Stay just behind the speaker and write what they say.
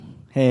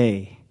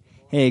Hey.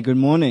 Hey, good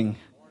morning.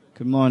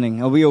 Good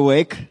morning. Are we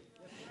awake?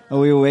 Are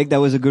we awake? That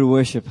was a good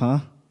worship, huh?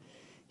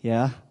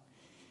 Yeah?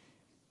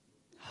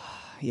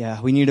 Yeah,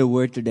 we need a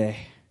word today.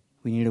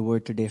 We need a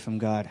word today from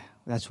God.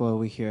 That's why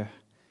we're here.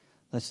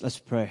 Let's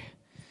pray.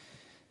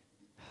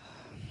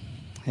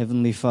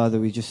 Heavenly Father,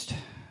 we just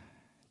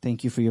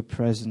thank you for your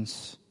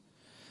presence.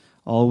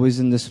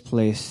 Always in this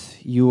place.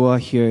 You are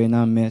here in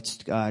our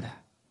midst, God.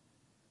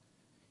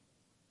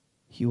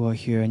 You are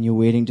here and you're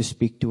waiting to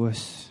speak to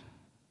us.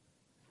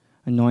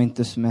 Anoint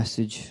this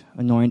message.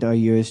 Anoint our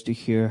ears to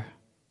hear.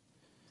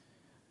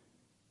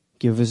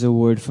 Give us a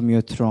word from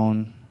your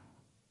throne.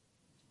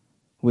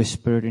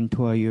 Whisper it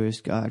into our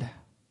ears, God.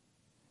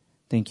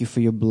 Thank you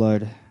for your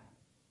blood.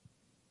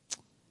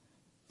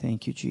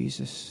 Thank you,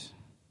 Jesus.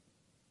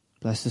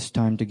 Bless this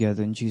time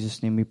together. In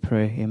Jesus' name we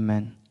pray.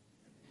 Amen.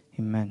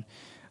 Amen.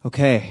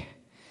 Okay.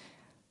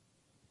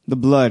 The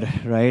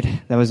blood, right?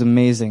 That was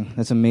amazing.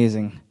 That's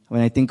amazing.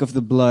 When I think of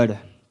the blood,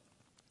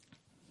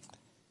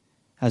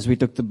 as we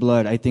took the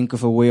blood, I think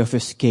of a way of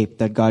escape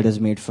that God has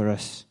made for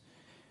us.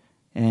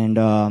 And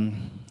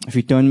if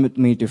you turn with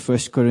me to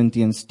 1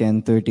 Corinthians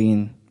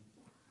 10:13.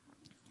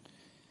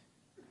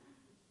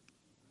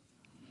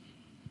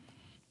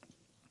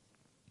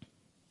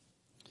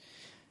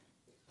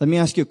 Let me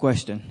ask you a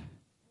question.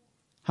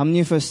 How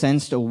many of us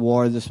sensed a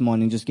war this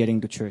morning just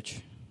getting to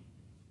church?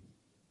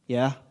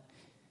 Yeah?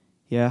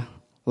 Yeah?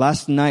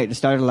 Last night, it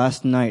started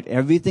last night.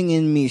 Everything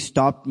in me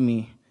stopped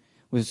me.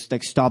 Was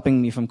like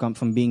stopping me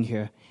from being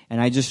here.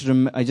 And I just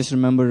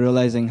remember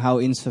realizing how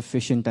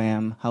insufficient I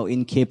am, how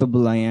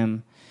incapable I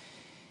am.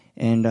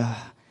 And,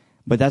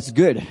 but that's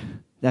good.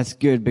 That's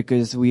good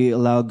because we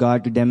allow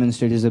God to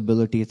demonstrate His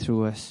ability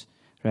through us,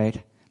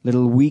 right?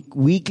 Little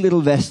weak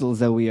little vessels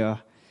that we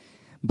are.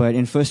 But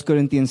in 1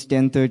 Corinthians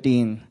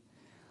 10:13,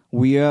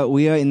 we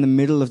are in the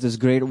middle of this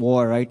great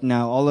war right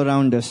now. All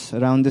around us,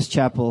 around this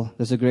chapel,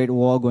 there's a great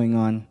war going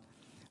on.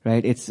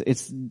 Right? It's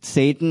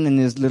Satan and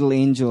his little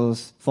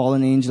angels,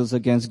 fallen angels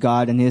against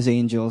God and His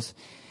angels.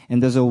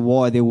 And there's a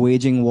war, they're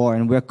waging war.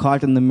 And we're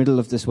caught in the middle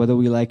of this, whether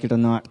we like it or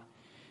not.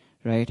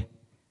 Right?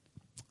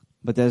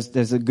 But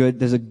there's a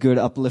good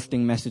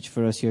uplifting message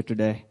for us here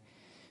today.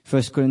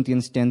 1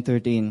 Corinthians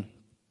 10:13.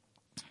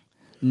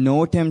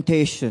 No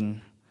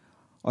temptation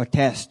or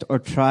test or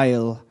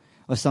trial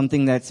or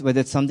whether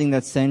it's something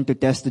that's sent to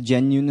test the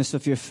genuineness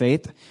of your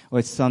faith or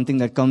it's something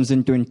that comes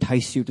in to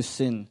entice you to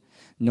sin.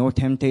 No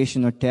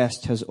temptation or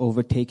test has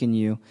overtaken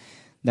you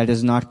that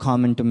is not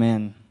common to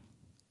man.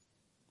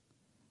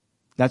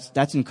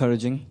 That's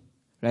encouraging,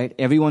 right?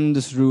 Everyone in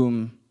this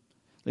room,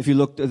 if you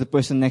look at the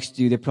person next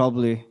to you, they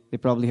probably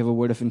have a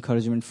word of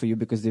encouragement for you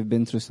because they've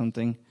been through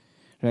something,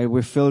 right?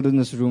 We're filled in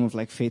this room of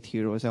like faith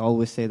heroes. I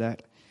always say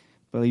that.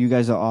 But you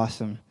guys are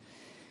awesome.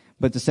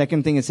 But the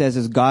second thing it says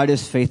is God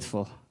is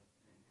faithful.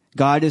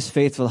 God is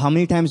faithful. How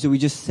many times do we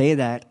just say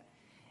that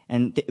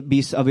and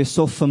are we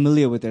so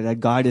familiar with it that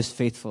God is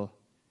faithful?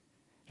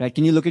 Right?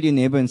 Can you look at your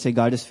neighbor and say,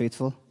 God is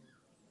faithful?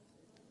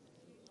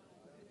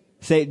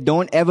 Say,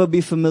 don't ever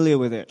be familiar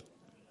with it.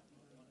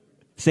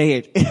 Say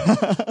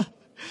it.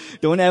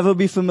 Don't ever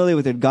be familiar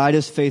with it. God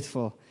is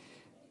faithful.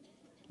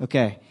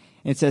 Okay.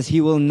 It says, He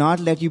will not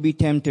let you be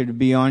tempted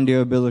beyond your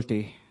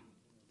ability.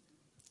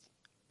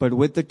 But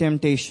with the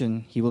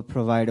temptation, He will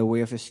provide a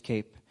way of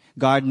escape.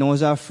 God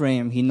knows our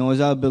frame. He knows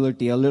our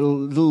ability. A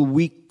little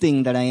weak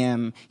thing that I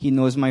am. He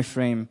knows my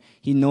frame.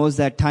 He knows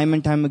that time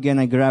and time again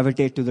I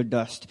gravitate to the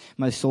dust.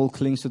 My soul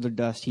clings to the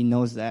dust. He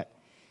knows that.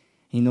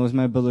 He knows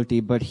my ability,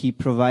 but He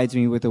provides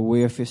me with a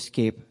way of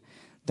escape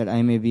that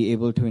I may be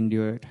able to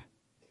endure it.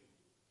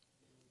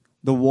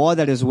 The war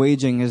that is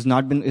waging it's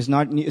not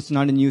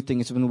a new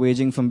thing. It's been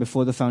waging from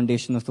before the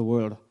foundation of the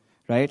world.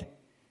 Right?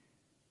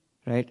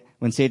 Right?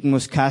 When Satan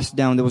was cast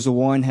down, there was a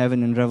war in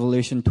heaven in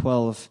Revelation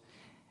 12.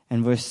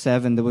 And verse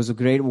 7, there was a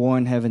great war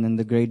in heaven and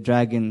the great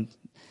dragon,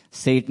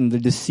 Satan, the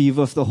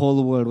deceiver of the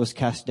whole world, was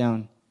cast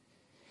down.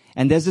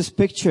 And there's this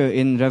picture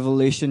in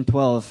Revelation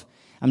 12.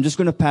 I'm just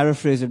going to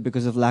paraphrase it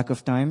because of lack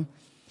of time.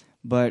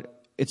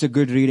 But it's a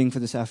good reading for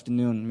this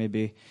afternoon,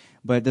 maybe.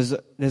 But there's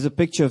a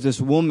picture of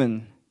this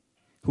woman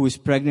who is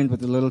pregnant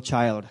with a little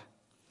child.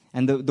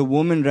 And the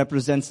woman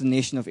represents the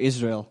nation of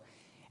Israel.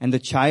 And the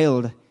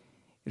child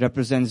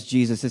represents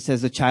Jesus. It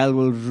says the child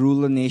will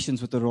rule the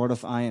nations with a rod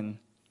of iron.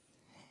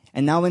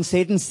 And now when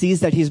Satan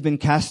sees that he's been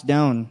cast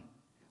down,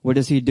 what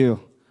does he do?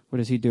 What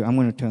does he do? I'm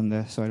going to turn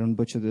there so I don't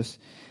butcher this.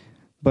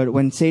 But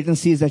when Satan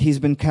sees that he's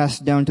been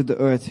cast down to the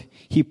earth,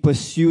 he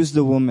pursues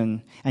the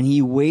woman and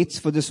he waits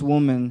for this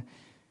woman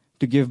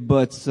to give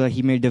birth so that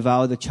he may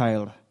devour the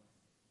child.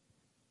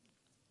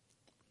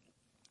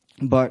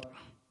 But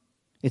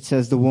it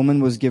says the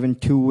woman was given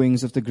 2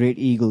 wings of the great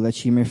eagle that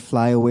she may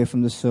fly away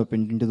from the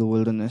serpent into the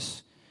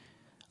wilderness,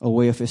 a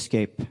way of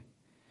escape.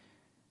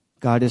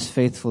 God is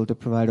faithful to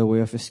provide a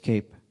way of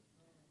escape.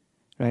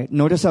 Right?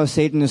 Notice how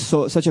Satan is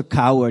such a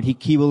coward.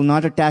 He will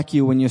not attack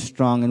you when you're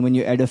strong and when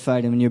you're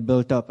edified and when you're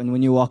built up and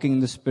when you're walking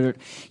in the Spirit.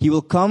 He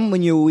will come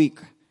when you're weak.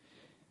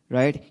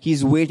 Right?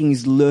 He's waiting.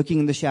 He's lurking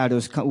in the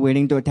shadows,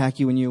 waiting to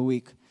attack you when you're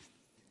weak.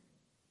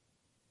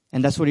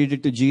 And that's what he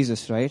did to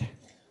Jesus, right?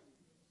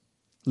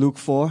 Luke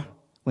 4,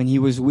 when he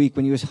was weak,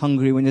 when he was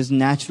hungry, when his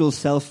natural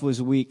self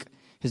was weak,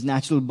 his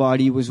natural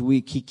body was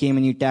weak, he came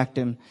and he attacked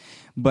him.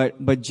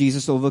 But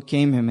Jesus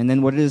overcame him. And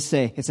then what did it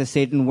say? It says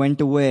Satan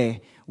went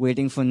away,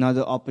 waiting for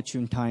another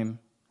opportune time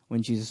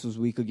when Jesus was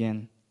weak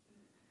again.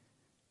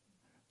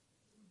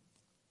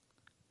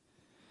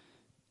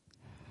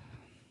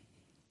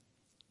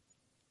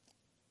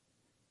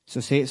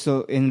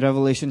 So in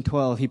Revelation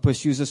 12, he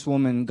pursues this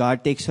woman.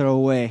 God takes her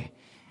away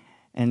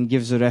and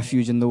gives her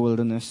refuge in the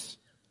wilderness,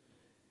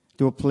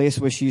 to a place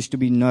where she used to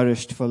be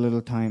nourished for a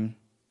little time.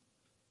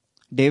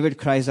 David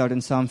cries out in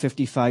Psalm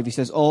 55. He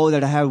says, "Oh,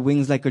 that I have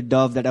wings like a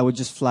dove, that I would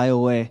just fly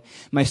away.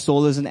 My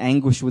soul is in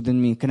anguish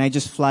within me. Can I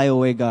just fly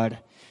away, God?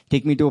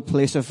 Take me to a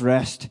place of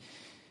rest,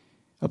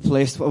 a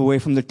place away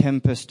from the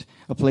tempest,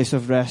 a place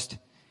of rest."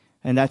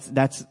 And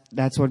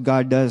that's what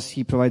God does.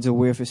 He provides a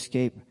way of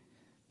escape.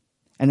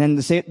 And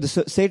then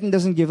Satan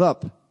doesn't give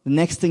up. The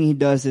next thing he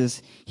does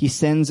is he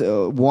sends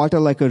water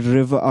like a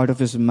river out of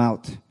his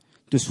mouth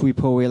to sweep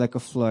her away like a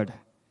flood.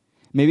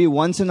 Maybe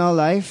once in our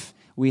life,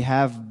 we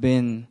have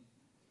been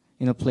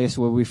in a place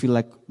where we feel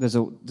like there's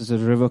a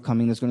river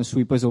coming that's going to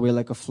sweep us away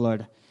like a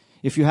flood.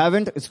 If you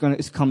haven't,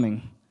 it's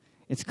coming.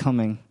 It's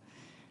coming.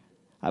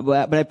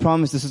 But I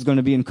promise this is going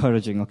to be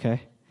encouraging,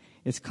 okay?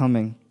 It's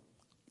coming.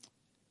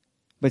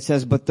 But it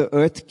says, "But the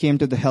earth came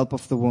to the help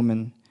of the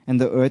woman, and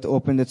the earth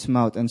opened its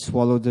mouth and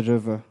swallowed the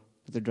river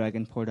that the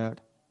dragon poured out."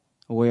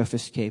 A way of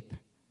escape.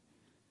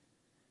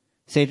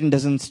 Satan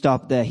doesn't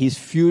stop there. He's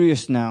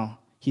furious now.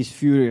 He's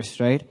furious,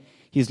 right?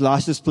 He's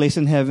lost his place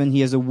in heaven.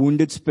 He has a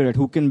wounded spirit.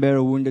 Who can bear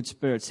a wounded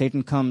spirit?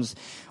 Satan comes,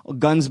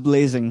 guns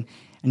blazing,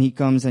 and he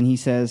comes and he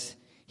says,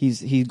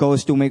 he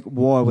goes to make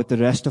war with the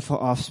rest of her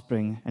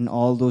offspring and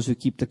all those who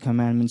keep the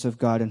commandments of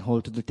God and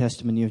hold to the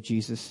testimony of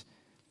Jesus.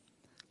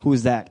 Who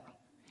is that?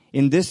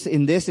 In this,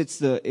 it's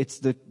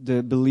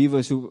the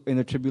believers who in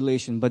the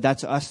tribulation, but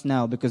that's us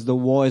now because the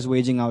war is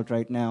waging out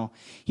right now.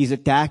 He's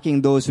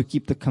attacking those who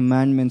keep the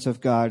commandments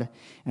of God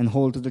and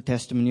hold to the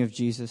testimony of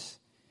Jesus.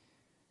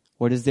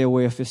 What is their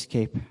way of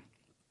escape?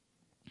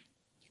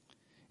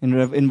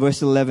 In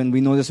verse 11,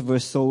 we know this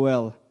verse so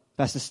well.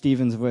 Pastor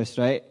Stephen's verse,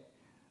 right?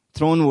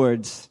 Throne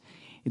words.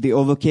 They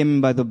overcame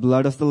him by the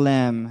blood of the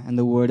Lamb and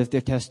the word of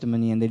their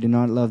testimony, and they did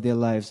not love their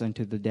lives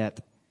unto the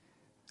death.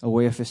 A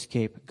way of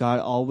escape. God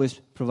always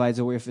provides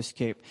a way of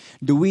escape.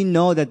 Do we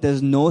know that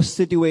there's no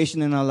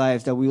situation in our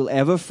lives that we will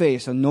ever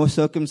face, or no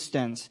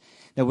circumstance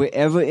that we're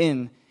ever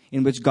in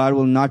which God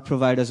will not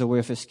provide us a way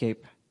of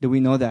escape? Do we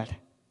know that?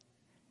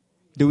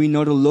 Do we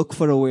know to look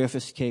for a way of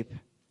escape?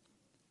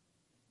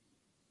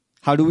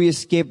 How do we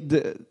escape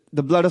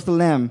the blood of the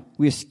Lamb?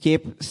 We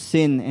escape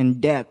sin and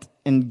death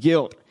and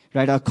guilt,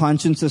 right? Our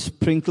conscience is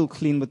sprinkled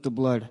clean with the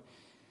blood.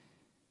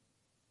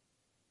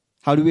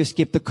 How do we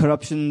escape the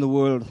corruption in the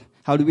world?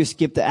 How do we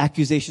escape the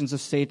accusations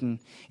of Satan?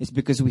 It's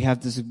because we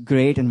have this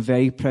great and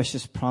very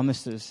precious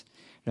promises,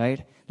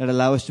 right? That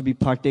allow us to be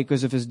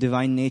partakers of His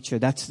divine nature.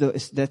 That's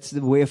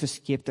the way of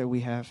escape that we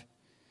have.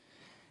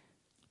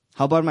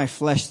 How about my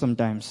flesh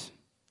sometimes?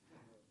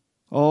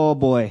 Oh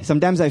boy.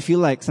 Sometimes I feel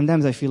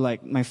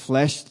like my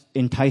flesh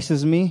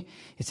entices me.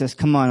 It says,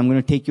 "Come on, I'm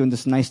going to take you on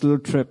this nice little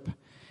trip."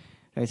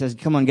 It says,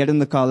 "Come on, get in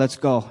the car, let's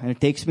go." And it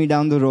takes me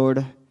down the road,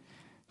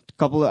 a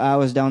couple of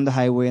hours down the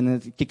highway,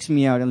 and it kicks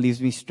me out and leaves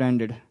me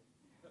stranded.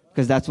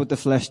 Because that's what the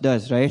flesh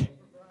does, right?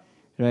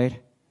 Right?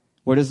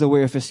 What is the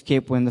way of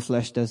escape when the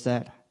flesh does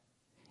that?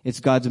 It's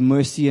God's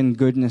mercy and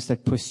goodness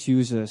that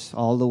pursues us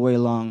all the way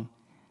along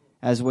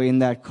as we're in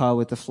that car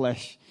with the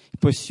flesh. It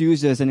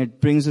pursues us and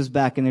it brings us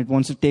back and it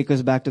wants to take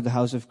us back to the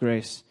house of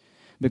grace.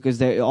 Because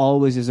there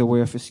always is a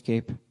way of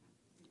escape.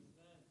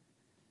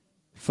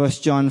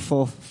 1 John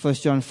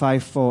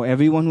 5:4.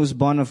 Everyone who's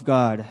born of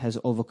God has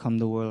overcome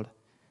the world.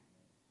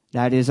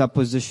 That is our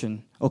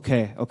position.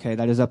 Okay,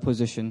 that is our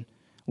position.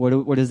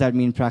 What does that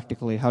mean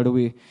practically? What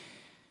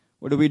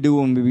do we do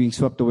when we're being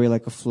swept away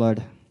like a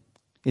flood?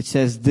 It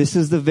says, "This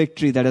is the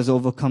victory that has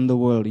overcome the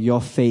world,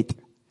 your faith."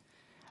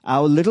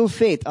 Our little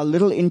faith, our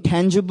little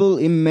intangible,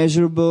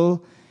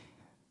 immeasurable,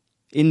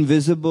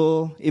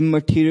 invisible,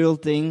 immaterial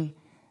thing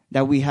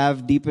that we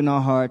have deep in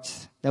our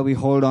hearts, that we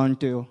hold on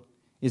to,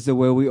 is the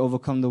way we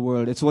overcome the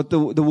world. It's what the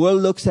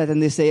world looks at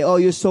and they say, "Oh,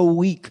 you're so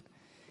weak."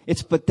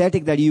 It's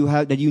pathetic that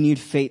you need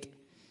faith.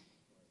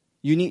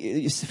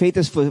 Faith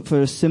is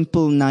for a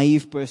simple,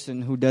 naive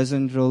person who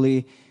doesn't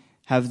really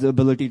have the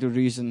ability to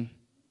reason.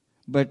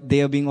 But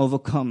they are being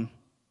overcome.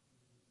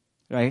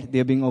 Right? They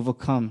are being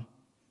overcome.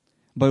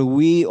 But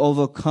we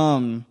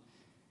overcome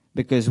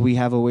because we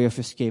have a way of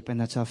escape, and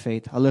that's our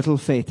faith. A little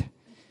faith.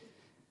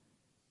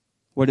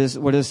 What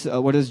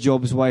does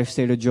Job's wife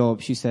say to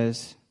Job? She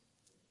says,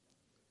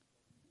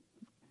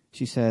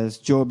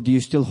 "Job, do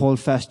you still hold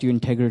fast to your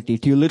integrity?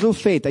 To your little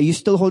faith, are you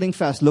still holding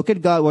fast? Look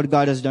at God, what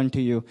God has done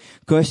to you.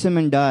 Curse him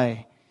and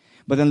die."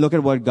 But then look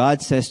at what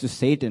God says to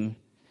Satan.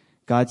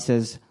 God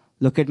says,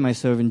 "Look at my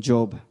servant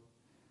Job.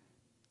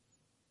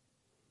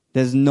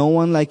 There's no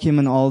one like him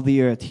in all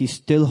the earth. He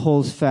still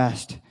holds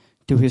fast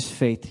to his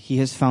faith. He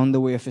has found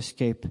the way of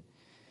escape."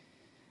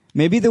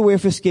 Maybe the way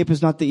of escape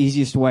is not the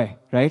easiest way,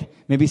 right?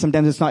 Maybe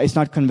sometimes it's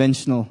not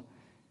conventional.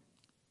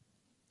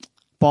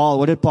 Paul,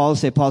 what did Paul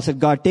say? Paul said,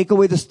 God, take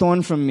away this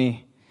thorn from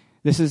me.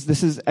 This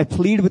is, I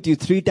plead with you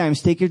 3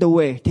 times, take it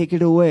away, take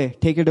it away,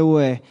 take it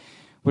away.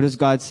 What does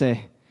God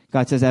say?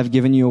 God says, I've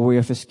given you a way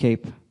of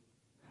escape,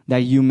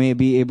 that you may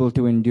be able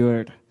to endure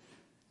it.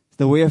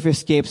 The way of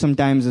escape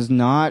sometimes is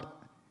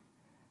not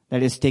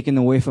that it's taken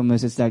away from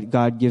us, it's that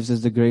God gives us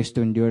the grace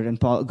to endure it. And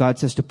God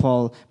says to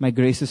Paul, my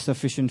grace is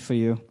sufficient for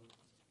you.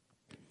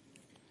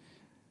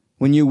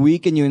 When you're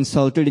weak and you're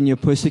insulted and you're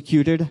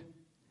persecuted,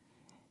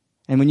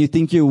 and when you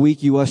think you're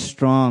weak, you are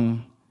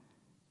strong.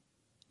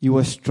 You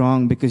are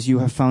strong because you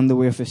have found the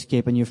way of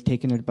escape and you've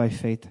taken it by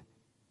faith.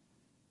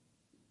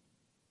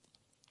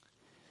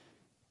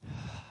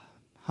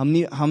 How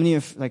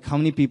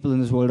many people in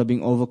this world are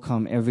being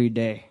overcome every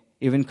day?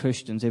 Even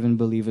Christians, even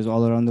believers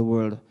all around the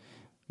world,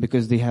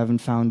 because they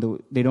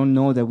don't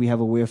know that we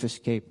have a way of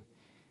escape.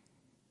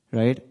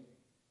 Right?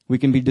 We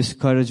can be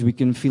discouraged. We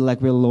can feel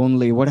like we're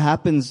lonely. What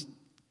happens?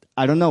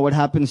 I don't know what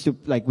happens to,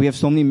 we have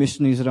so many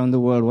missionaries around the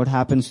world. What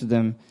happens to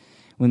them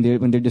when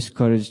they're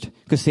discouraged?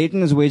 Because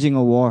Satan is waging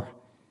a war.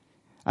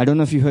 I don't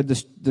know if you heard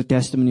the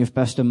testimony of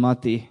Pastor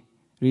Mati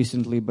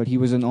recently, but he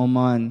was in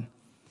Oman.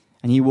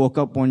 And he woke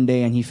up one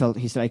day and he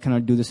said, I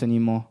cannot do this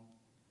anymore.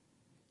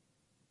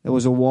 There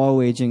was a war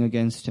waging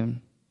against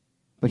him.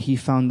 But he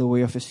found the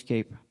way of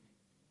escape.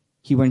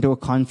 He went to a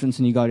conference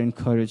and he got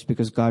encouraged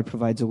because God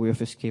provides a way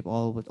of escape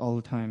all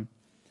the time.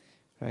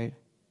 Right?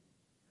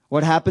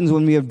 What happens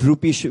when we have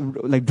droopy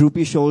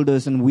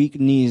shoulders and weak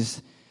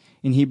knees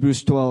in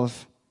Hebrews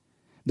 12?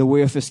 The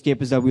way of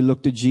escape is that we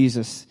look to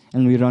Jesus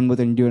and we run with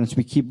endurance.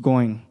 We keep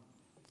going.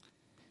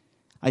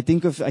 I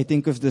think of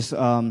this,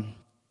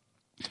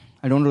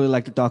 I don't really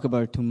like to talk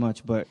about it too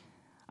much, but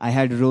I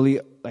had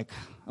really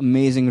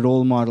amazing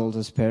role models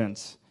as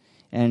parents.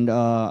 And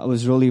I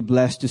was really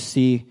blessed to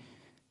see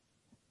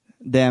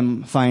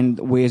them find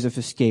ways of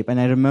escape. And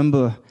I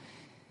remember,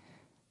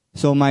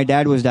 so my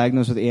dad was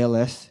diagnosed with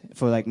ALS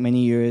for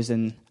many years,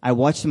 and I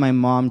watched my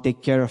mom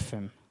take care of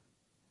him.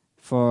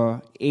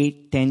 For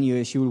 8-10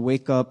 years, she would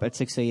wake up at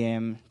 6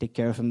 a.m., take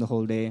care of him the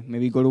whole day,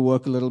 maybe go to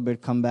work a little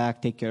bit, come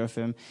back, take care of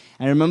him.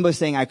 And I remember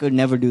saying, I could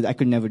never do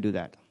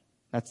that.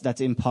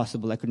 That's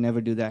impossible. I could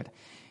never do that.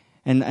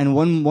 And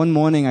one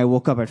morning I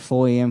woke up at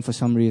 4 a.m. for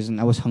some reason.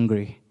 I was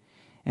hungry.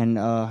 And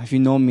if you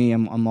know me,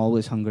 I'm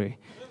always hungry.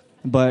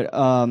 But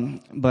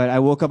I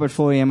woke up at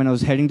 4 a.m. and I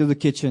was heading to the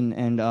kitchen,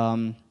 and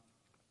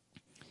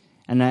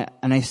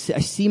I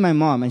see my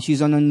mom, and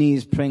she's on her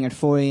knees praying at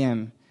 4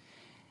 a.m.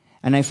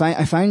 And I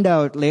find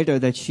out later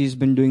that she's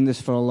been doing this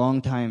for a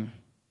long time.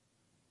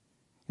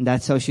 And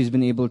that's how she's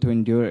been able to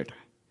endure it.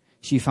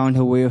 She found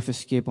her way of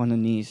escape on her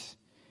knees.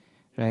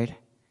 Right?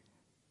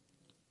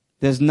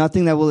 There's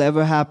nothing that will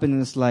ever happen in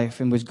this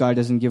life in which God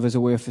doesn't give us a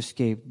way of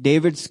escape.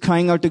 David's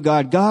crying out to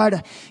God,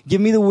 God,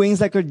 give me the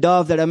wings like a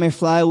dove that I may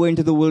fly away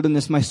into the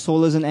wilderness. My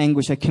soul is in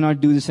anguish. I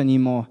cannot do this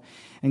anymore.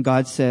 And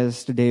God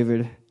says to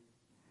David,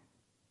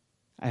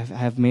 I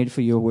have made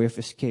for you a way of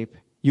escape.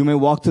 You may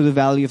walk through the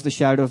valley of the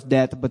shadow of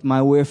death, but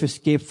my way of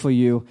escape for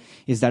you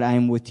is that I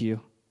am with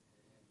you.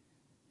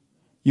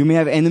 You may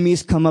have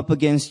enemies come up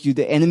against you.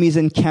 The enemies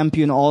encamp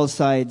you on all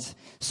sides.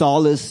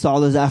 Saul is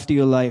after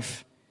your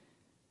life.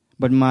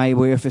 But my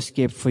way of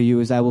escape for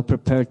you is I will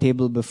prepare a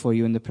table before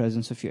you in the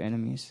presence of your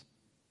enemies.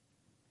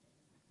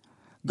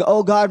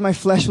 Oh God, my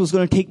flesh was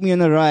going to take me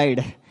on a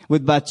ride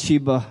with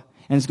Bathsheba,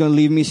 and it's going to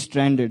leave me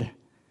stranded.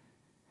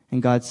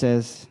 And God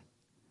says,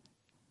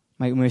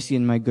 my mercy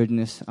and my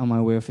goodness are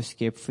my way of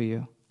escape for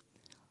you.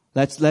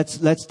 Let's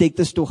take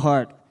this to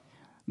heart.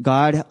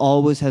 God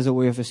always has a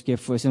way of escape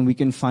for us, and we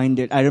can find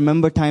it. I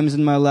remember times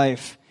in my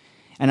life,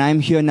 and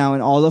I'm here now,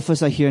 and all of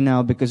us are here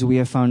now because we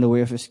have found a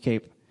way of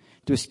escape.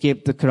 To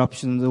escape the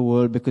corruption of the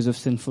world because of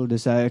sinful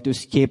desire, to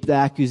escape the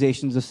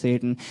accusations of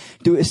Satan,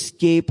 to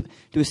escape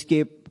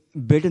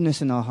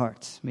bitterness in our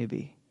hearts,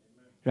 maybe.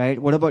 Right?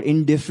 What about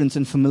indifference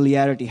and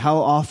familiarity? How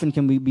often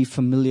can we be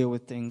familiar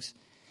with things?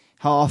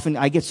 How often,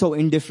 I get so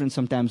indifferent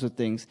sometimes with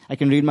things. I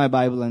can read my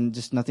Bible and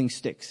just nothing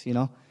sticks,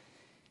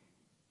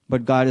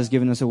 But God has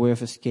given us a way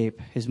of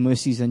escape. His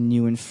mercies are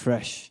new and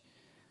fresh.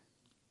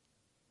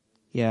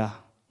 Yeah.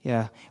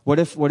 What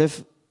if,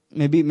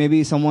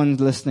 maybe someone's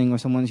listening or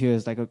someone's here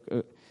is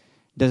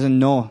doesn't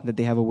know that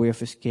they have a way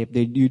of escape.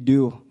 You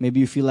do.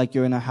 Maybe you feel like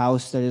you're in a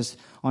house that is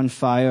on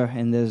fire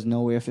and there's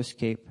no way of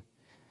escape.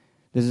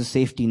 There's a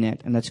safety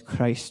net, and that's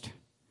Christ.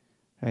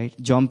 Right?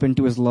 Jump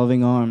into His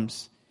loving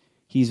arms.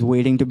 He's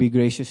waiting to be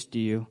gracious to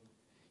you.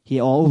 He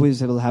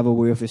always will have a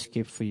way of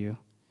escape for you.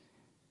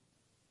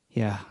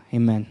 Yeah.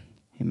 Amen.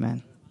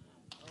 Amen.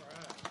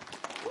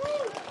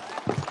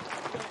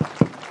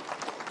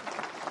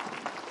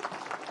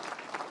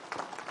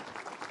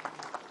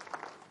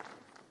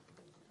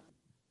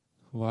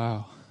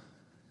 Wow.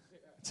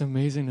 It's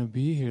amazing to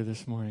be here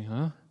this morning,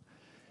 huh?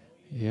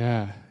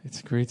 Yeah,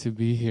 it's great to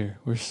be here.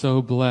 We're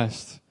so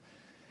blessed.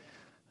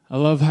 I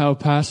love how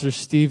Pastor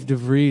Steve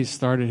DeVries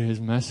started his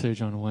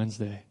message on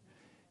Wednesday.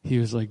 He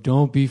was like,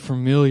 don't be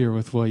familiar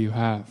with what you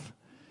have.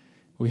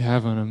 We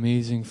have an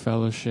amazing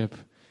fellowship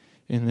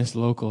in this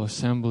local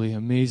assembly,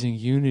 amazing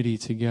unity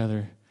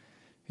together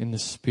in the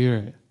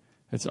Spirit.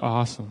 It's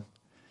awesome.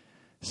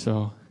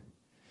 So,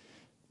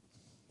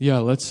 yeah,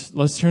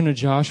 let's turn to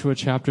Joshua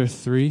chapter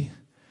 3,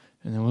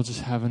 and then we'll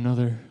just have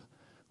another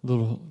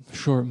little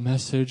short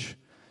message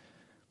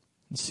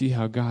and see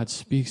how God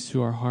speaks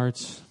to our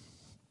hearts.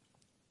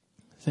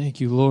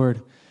 Thank you,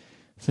 Lord.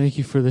 Thank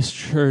you for this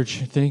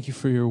church. Thank you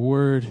for your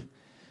word.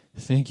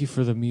 Thank you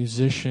for the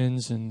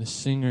musicians and the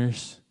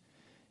singers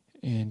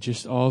and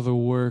just all the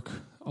work,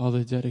 all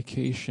the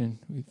dedication.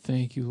 We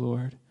thank you,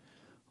 Lord.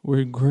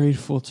 We're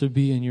grateful to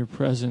be in your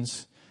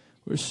presence.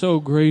 We're so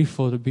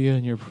grateful to be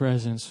in your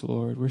presence,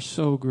 Lord. We're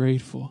so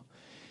grateful.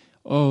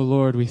 Oh,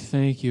 Lord, we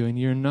thank you. And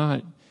you're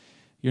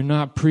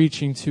not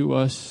preaching to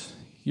us.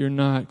 You're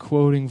not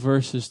quoting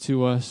verses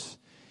to us.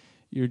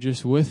 You're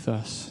just with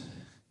us.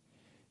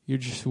 You're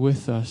just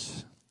with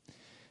us.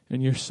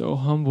 And you're so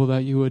humble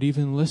that you would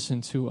even listen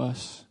to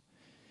us.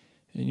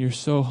 And you're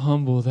so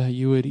humble that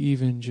you would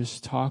even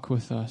just talk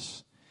with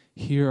us.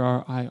 Hear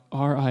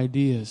our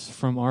ideas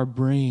from our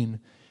brain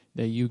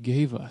that you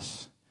gave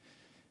us.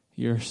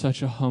 You're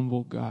such a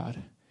humble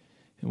God.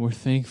 And we're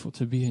thankful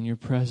to be in your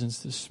presence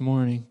this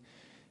morning.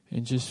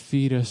 And just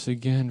feed us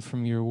again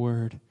from your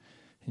word.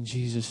 In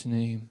Jesus'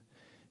 name,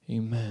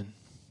 amen.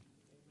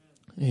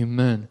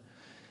 Amen.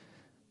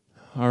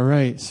 All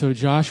right, so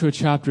Joshua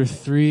chapter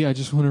 3, I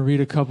just want to read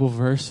a couple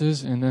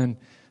verses, and then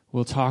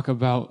we'll talk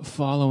about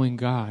following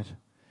God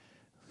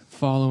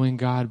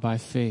by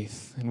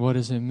faith, and what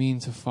does it mean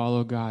to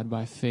follow God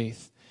by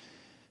faith.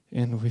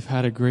 And we've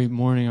had a great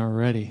morning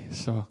already,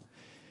 so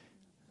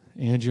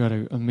Andrew had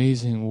an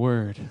amazing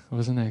word.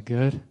 Wasn't that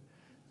good?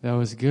 That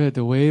was good.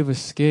 The way of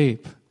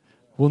escape.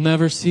 We'll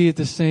never see it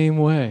the same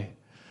way.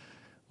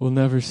 We'll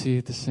never see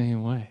it the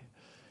same way.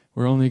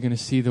 We're only going to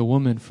see the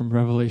woman from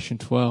Revelation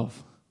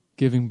 12.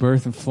 Giving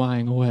birth and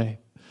flying away.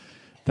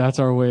 That's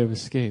our way of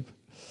escape.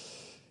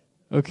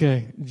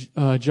 Okay,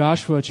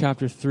 Joshua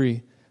chapter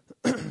 3.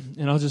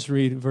 And I'll just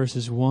read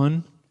verses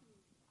 1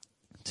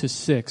 to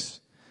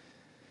 6.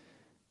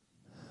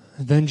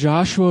 Then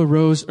Joshua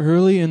rose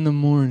early in the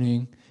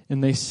morning,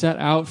 and they set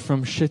out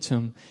from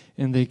Shittim,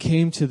 and they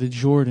came to the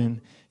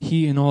Jordan,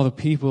 he and all the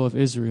people of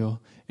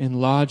Israel, and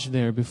lodged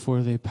there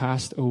before they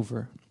passed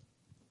over.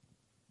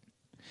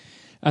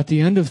 At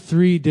the end of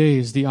 3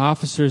 days, the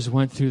officers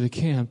went through the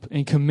camp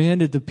and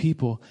commanded the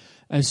people,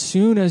 as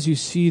soon as you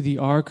see the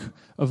ark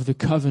of the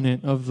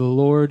covenant of the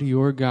Lord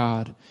your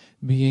God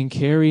being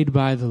carried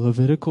by the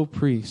Levitical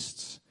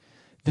priests,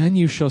 then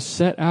you shall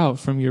set out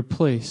from your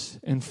place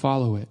and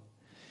follow it.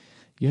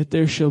 Yet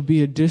there shall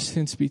be a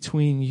distance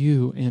between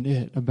you and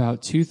it,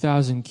 about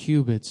 2,000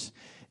 cubits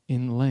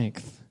in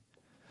length.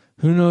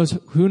 Who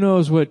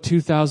knows what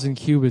 2,000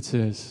 cubits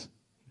is?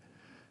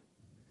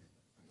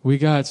 We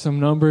got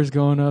some numbers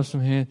going up, some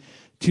hand.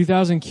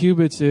 2,000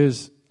 cubits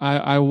is,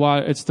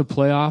 it's the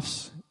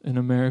playoffs in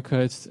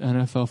America. It's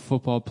NFL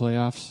football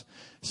playoffs.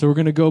 So we're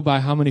going to go by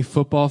how many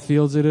football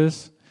fields it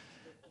is.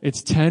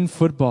 It's 10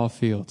 football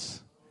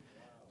fields.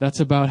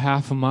 That's about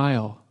half a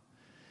mile.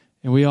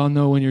 And we all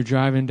know when you're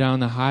driving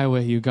down the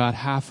highway, you got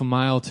half a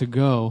mile to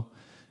go,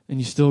 and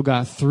you still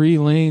got 3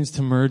 lanes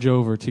to merge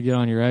over to get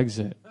on your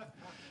exit.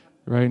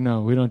 Right? No,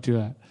 we don't do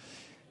that.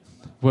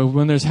 But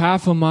when there's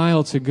half a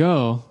mile to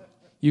go,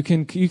 you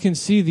can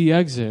see the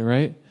exit,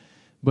 right?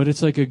 But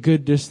it's like a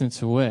good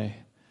distance away.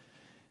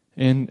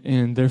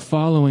 And they're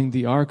following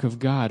the ark of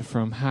God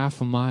from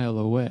half a mile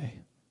away.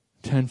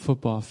 10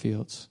 football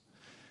fields.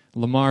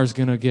 Lamar's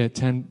going to get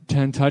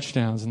 10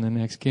 touchdowns in the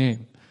next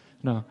game.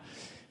 No.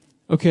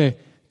 Okay,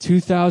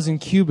 2,000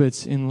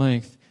 cubits in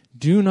length.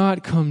 Do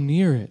not come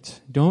near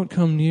it. Don't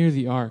come near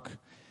the ark,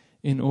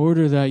 in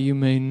order that you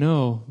may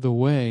know the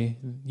way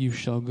you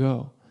shall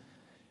go.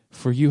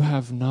 For you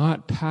have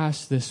not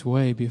passed this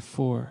way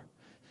before.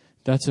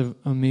 That's an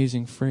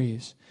amazing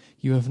phrase.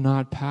 You have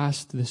not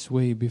passed this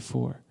way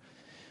before.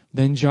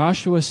 Then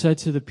Joshua said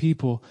to the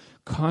people,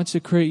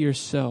 consecrate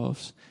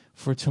yourselves,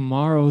 for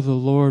tomorrow the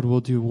Lord will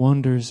do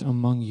wonders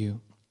among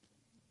you.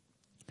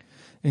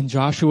 And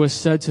Joshua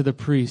said to the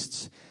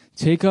priests,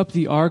 take up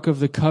the ark of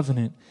the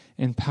covenant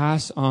and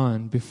pass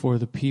on before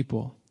the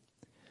people.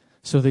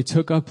 So they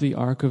took up the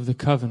ark of the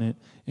covenant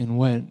and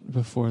went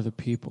before the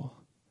people.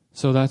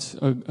 So that's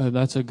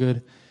a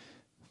good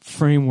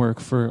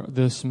framework for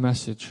this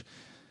message.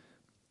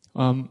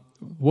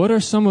 What are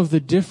some of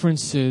the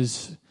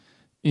differences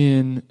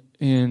in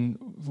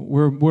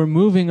we're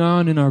moving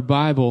on in our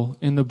Bible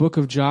in the book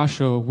of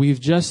Joshua? We've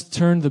just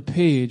turned the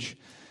page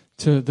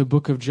to the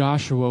book of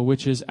Joshua,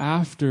 which is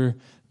after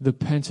the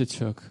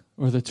Pentateuch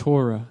or the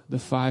Torah, the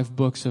 5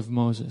 books of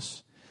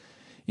Moses.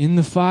 In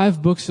the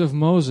 5 books of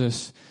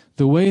Moses,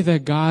 the way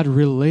that God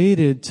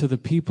related to the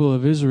people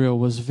of Israel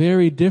was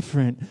very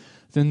different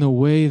than the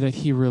way that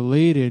he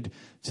related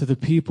to the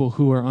people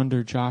who are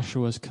under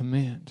Joshua's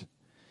command.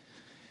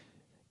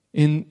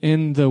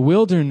 In the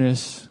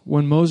wilderness,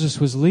 when Moses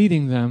was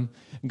leading them,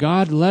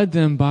 God led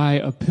them by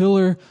a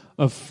pillar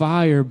of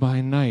fire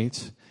by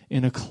night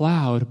and a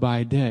cloud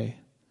by day.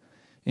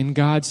 And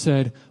God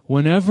said,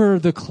 whenever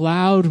the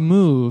cloud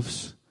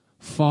moves,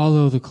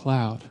 follow the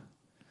cloud.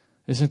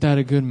 Isn't that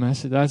a good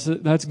message?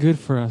 That's good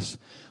for us.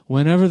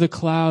 Whenever the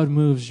cloud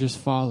moves, just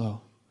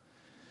follow.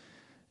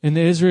 And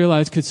the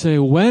Israelites could say,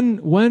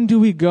 when do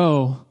we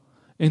go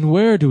and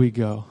where do we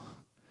go?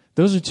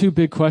 Those are two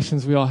big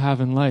questions we all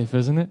have in life,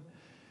 isn't it?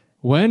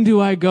 When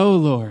do I go,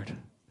 Lord?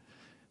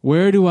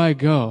 Where do I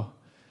go?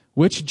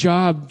 Which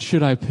job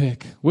should I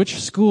pick?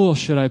 Which school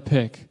should I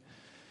pick?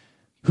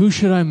 Who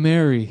should I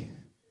marry?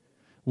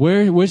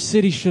 Which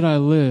city should I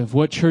live?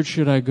 What church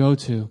should I go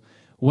to?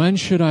 When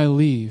should I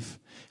leave?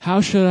 How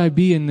should I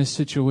be in this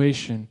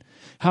situation?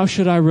 How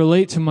should I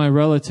relate to my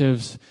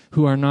relatives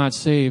who are not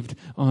saved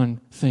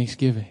on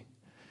Thanksgiving?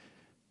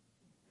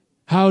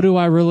 How do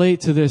I relate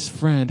to this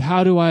friend?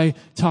 How do I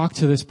talk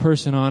to this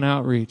person on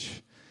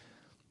outreach?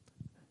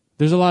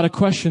 There's a lot of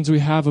questions we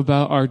have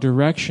about our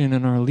direction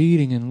and our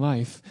leading in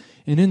life.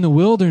 And in the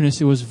wilderness,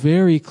 it was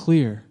very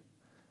clear.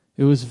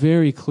 It was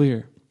very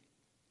clear.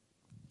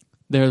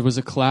 There was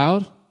a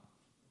cloud.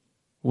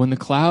 When the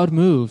cloud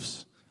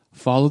moves,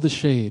 follow the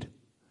shade.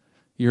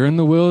 You're in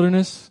the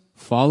wilderness,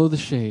 follow the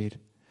shade.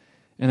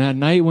 And at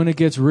night when it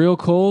gets real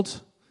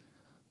cold,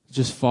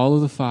 just follow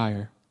the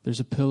fire. There's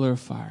a pillar of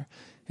fire.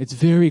 It's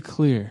very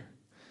clear.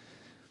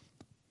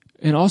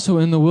 And also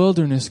in the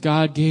wilderness,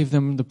 God gave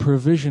them the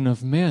provision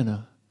of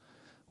manna,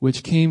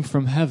 which came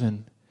from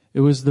heaven. It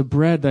was the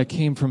bread that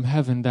came from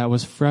heaven that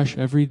was fresh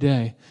every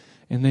day.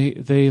 And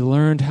they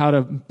learned how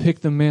to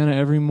pick the manna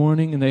every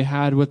morning, and they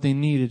had what they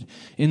needed.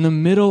 In the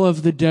middle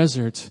of the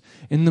desert,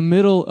 in the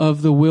middle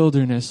of the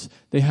wilderness,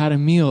 they had a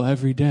meal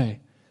every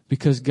day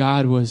because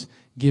God was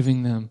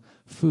giving them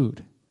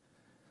food.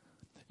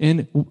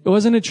 And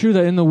wasn't it true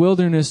that in the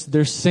wilderness,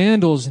 their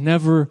sandals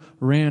never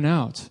ran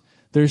out?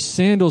 Their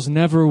sandals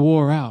never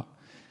wore out.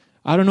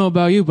 I don't know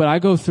about you, but I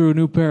go through a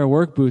new pair of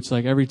work boots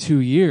like every 2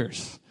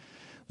 years.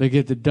 They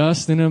get the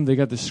dust in them. They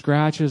got the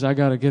scratches. I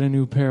got to get a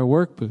new pair of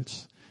work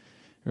boots.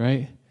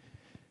 Right?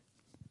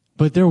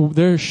 But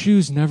their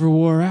shoes never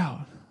wore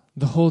out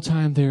the whole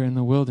time they're in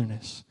the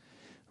wilderness.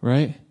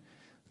 Right?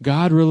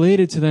 God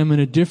related to them in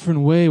a different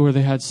way where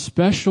they had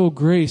special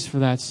grace for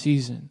that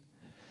season.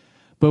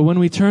 But when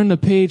we turn the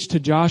page to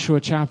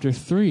Joshua chapter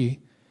 3,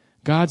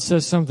 God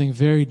says something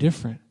very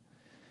different.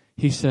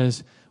 He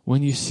says,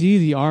 when you see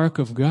the ark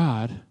of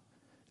God,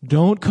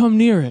 don't come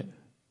near it.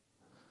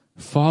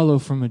 Follow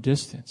from a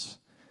distance.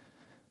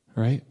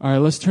 Right? All right,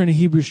 let's turn to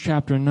Hebrews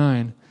chapter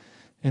 9.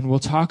 And we'll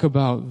talk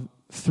about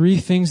 3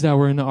 things that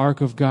were in the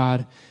ark of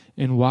God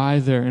and why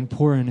they're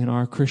important in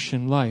our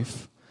Christian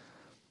life.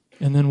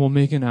 And then we'll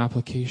make an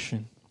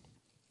application.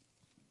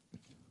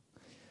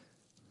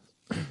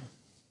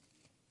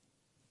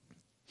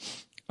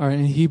 All right,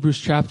 in Hebrews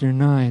chapter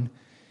 9,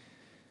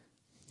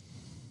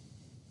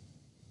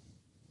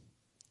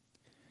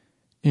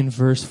 in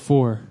verse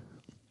 4.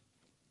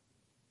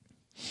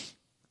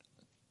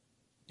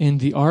 And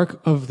the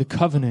ark of the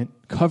covenant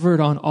covered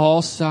on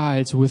all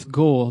sides with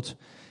gold,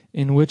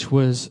 in which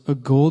was a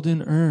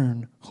golden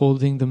urn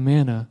holding the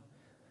manna,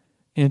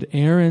 and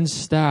Aaron's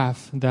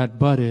staff that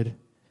budded,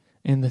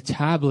 and the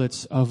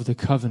tablets of the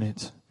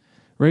covenant.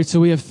 Right? So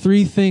we have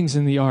 3 things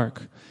in the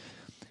ark.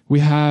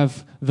 We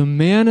have the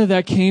manna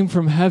that came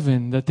from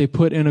heaven that they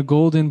put in a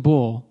golden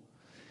bowl.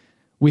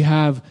 We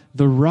have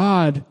the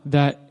rod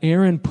that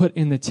Aaron put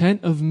in the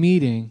tent of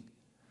meeting,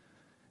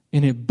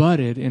 and it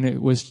budded, and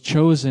it was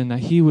chosen that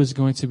he was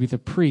going to be the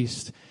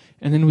priest.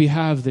 And then we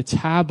have the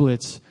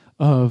tablets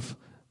of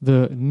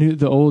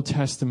the Old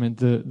Testament,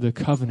 the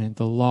covenant,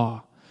 the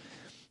law,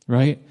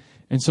 right?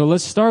 And so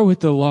let's start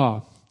with the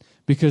law,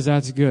 because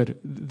that's good.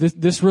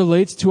 This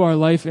relates to our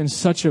life in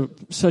such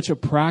a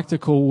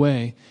practical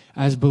way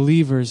as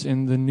believers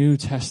in the New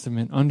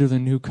Testament, under the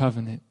new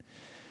covenant.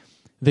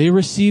 They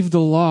received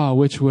the law,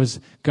 which was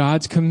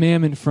God's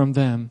commandment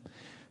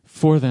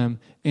for them,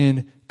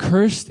 and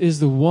cursed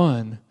is the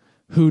one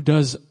who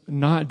does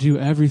not do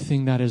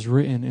everything that is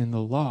written in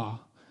the law.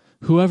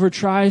 Whoever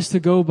tries to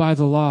go by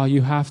the law,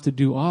 you have to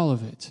do all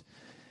of it.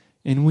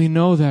 And we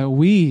know that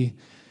we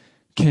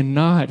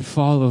cannot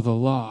follow the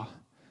law.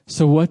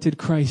 So what did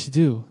Christ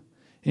do?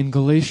 In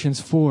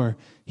Galatians 4,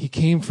 he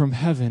came from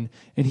heaven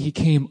and he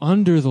came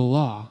under the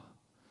law.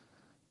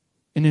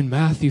 And in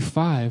Matthew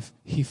 5,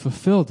 he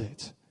fulfilled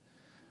it.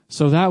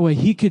 So that way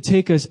he could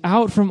take us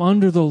out from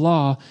under the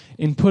law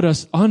and put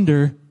us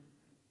under,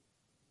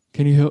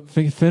 can you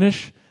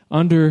finish?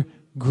 Under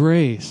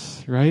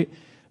grace, right?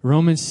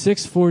 Romans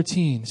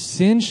 6:14,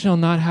 sin shall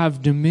not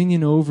have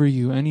dominion over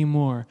you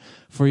anymore,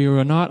 for you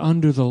are not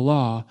under the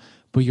law,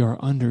 but you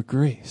are under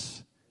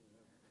grace.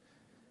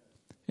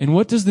 And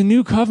what does the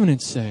new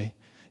covenant say?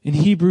 In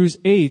Hebrews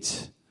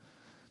 8,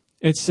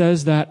 it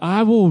says that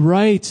I will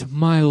write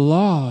my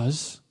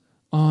laws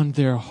on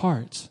their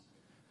heart.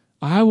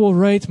 I will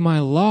write my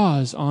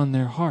laws on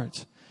their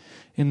heart.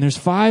 And there's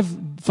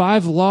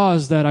five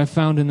laws that I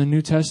found in the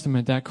New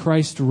Testament that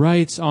Christ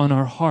writes on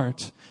our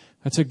heart.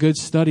 That's a good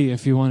study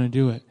if you want to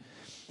do it.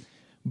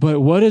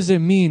 But what does it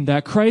mean?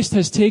 That Christ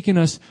has taken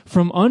us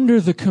from under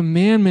the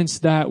commandments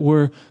that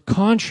were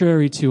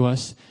contrary to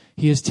us.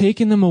 He has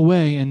taken them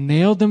away and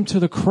nailed them to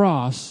the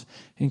cross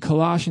in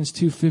Colossians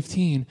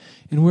 2:15.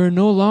 And we're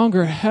no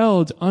longer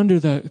held under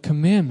the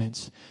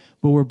commandments,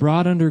 but we're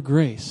brought under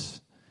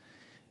grace.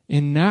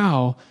 And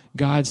now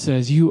God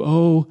says, you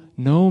owe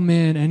no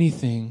man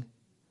anything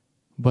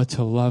but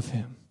to love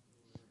him.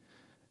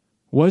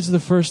 What's the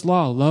first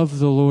law? Love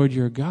the Lord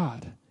your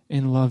God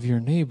and love your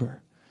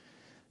neighbor.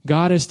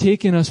 God has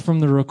taken us from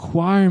the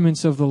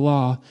requirements of the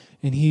law,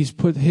 and he's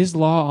put his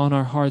law on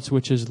our hearts,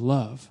 which is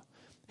love.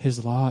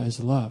 His law is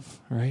love,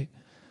 right?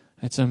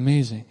 That's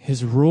amazing.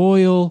 His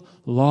royal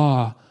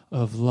law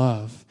of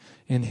love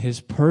and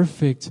his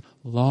perfect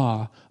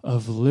law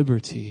of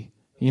liberty.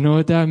 You know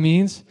what that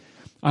means?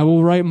 I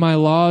will write my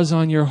laws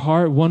on your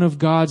heart. One of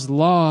God's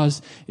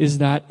laws is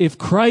that if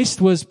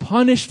Christ was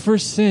punished for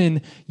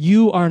sin,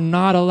 you are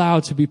not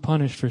allowed to be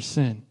punished for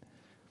sin.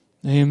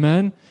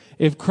 Amen?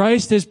 If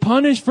Christ is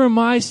punished for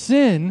my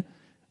sin,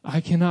 I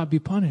cannot be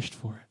punished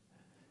for it.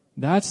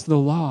 That's the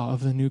law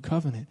of the new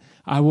covenant.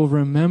 I will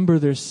remember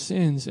their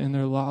sins and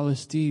their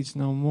lawless deeds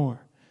no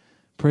more.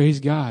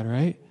 Praise God,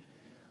 right?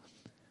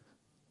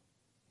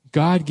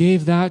 God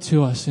gave that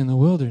to us in the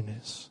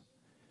wilderness.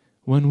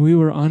 When we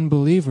were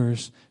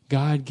unbelievers,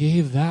 God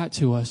gave that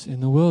to us in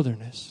the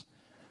wilderness.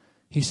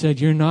 He said,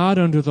 you're not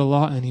under the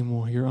law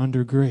anymore. You're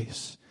under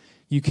grace.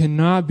 You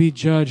cannot be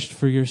judged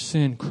for your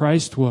sin.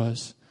 Christ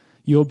was.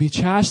 You'll be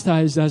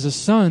chastised as a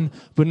son,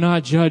 but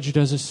not judged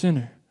as a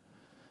sinner.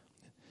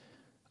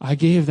 I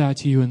gave that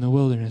to you in the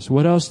wilderness.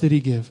 What else did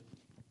he give?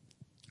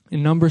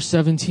 In Numbers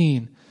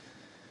 17,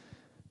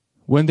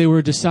 when they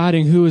were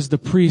deciding who is the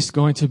priest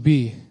going to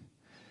be,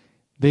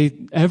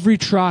 every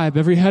tribe,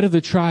 every head of the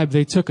tribe,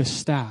 they took a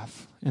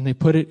staff and they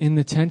put it in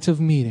the tent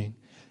of meeting.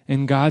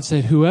 And God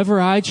said,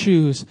 whoever I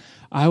choose,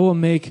 I will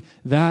make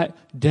that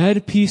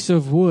dead piece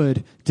of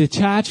wood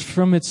detached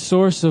from its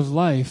source of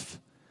life.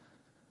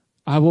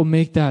 I will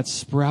make that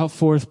sprout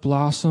forth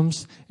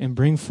blossoms and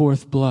bring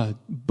forth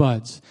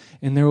buds.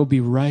 And there will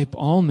be ripe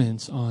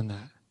almonds on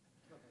that.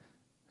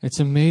 It's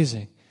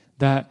amazing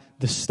that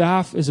the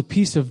staff is a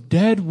piece of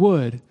dead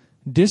wood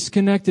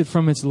disconnected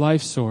from its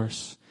life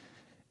source.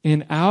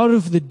 And out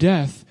of the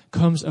death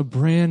comes a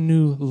brand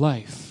new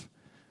life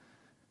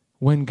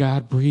when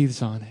God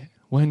breathes on it,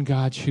 when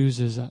God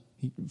chooses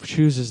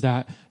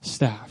that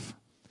staff.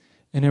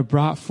 And it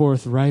brought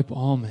forth ripe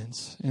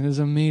almonds. And it's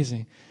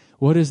amazing.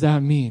 What does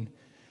that mean?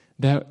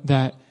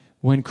 That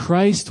when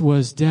Christ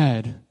was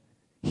dead,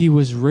 he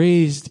was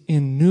raised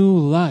in new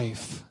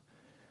life.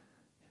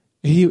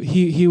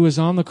 He was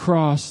on the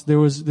cross. There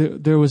was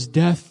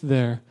death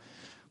there.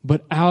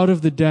 But out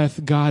of the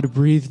death, God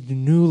breathed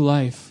new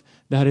life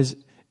that is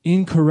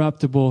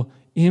incorruptible,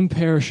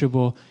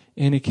 imperishable,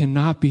 and it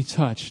cannot be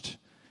touched.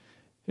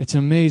 It's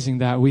amazing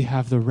that we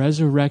have the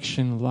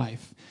resurrection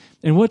life.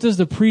 And what does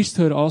the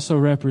priesthood also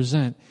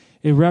represent?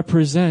 It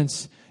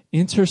represents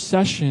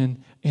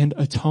intercession and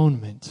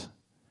atonement.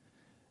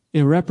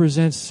 It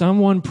represents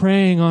someone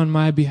praying on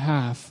my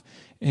behalf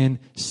and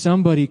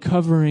somebody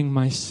covering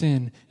my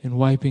sin and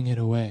wiping it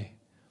away.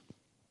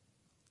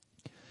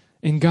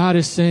 And God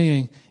is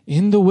saying,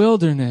 in the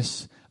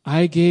wilderness,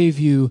 I gave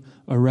you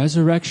a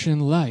resurrection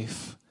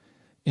life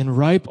and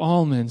ripe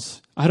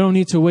almonds. I don't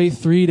need to wait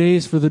 3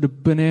 days for the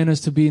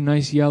bananas to be a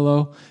nice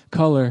yellow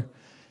color.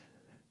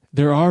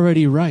 They're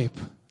already ripe.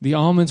 The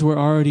almonds were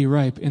already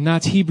ripe. And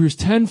that's Hebrews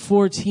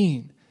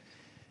 10:14.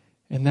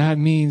 And that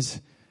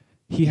means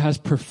he has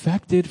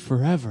perfected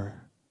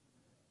forever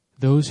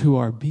those who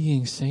are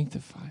being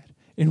sanctified.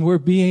 And we're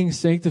being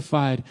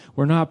sanctified.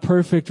 We're not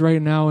perfect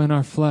right now in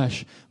our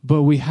flesh,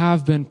 but we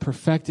have been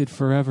perfected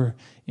forever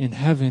in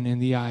heaven in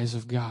the eyes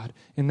of God.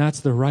 And that's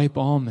the ripe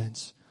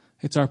almonds.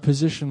 It's our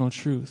positional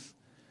truth.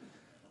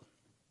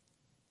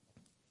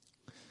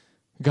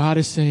 God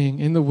is saying,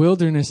 in the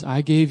wilderness,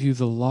 I gave you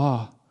the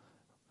law.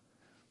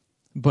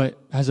 But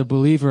as a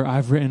believer,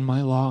 I've written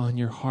my law on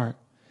your heart.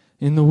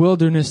 In the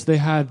wilderness, they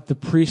had the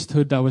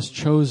priesthood that was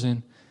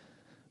chosen.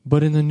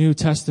 But in the New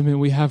Testament,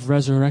 we have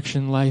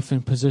resurrection life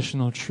and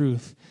positional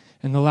truth.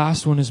 And the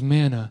last one is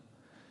manna.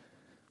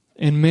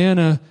 And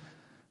manna,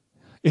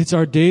 it's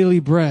our daily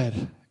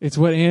bread. It's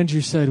what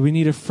Andrew said. We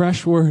need a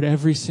fresh word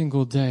every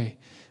single day.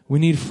 We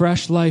need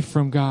fresh life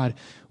from God.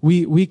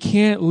 We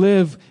can't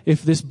live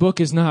if this book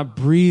is not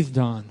breathed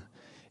on.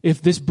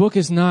 If this book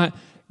is not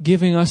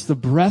giving us the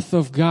breath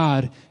of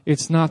God,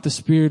 it's not the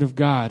Spirit of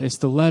God. It's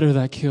the letter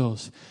that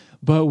kills.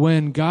 But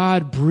when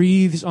God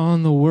breathes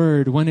on the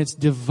word, when it's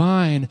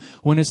divine,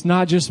 when it's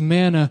not just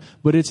manna,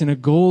 but it's in a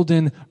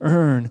golden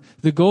urn.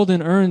 The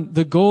golden urn,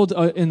 the gold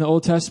in the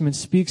Old Testament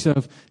speaks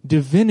of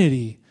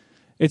divinity.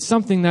 It's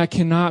something that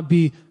cannot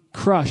be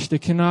crushed.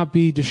 It cannot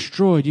be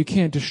destroyed. You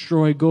can't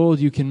destroy gold.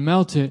 You can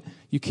melt it.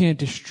 You can't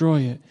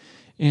destroy it.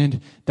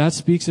 And that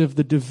speaks of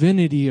the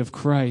divinity of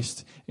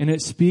Christ. And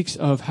it speaks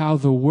of how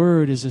the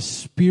word is a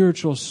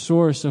spiritual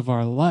source of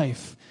our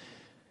life.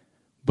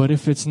 But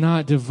if it's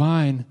not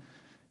divine,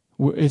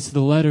 it's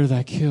the letter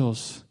that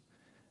kills.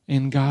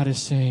 And God is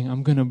saying,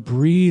 I'm going to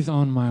breathe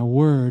on my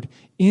word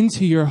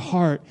into your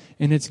heart,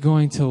 and it's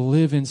going to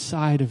live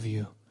inside of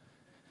you.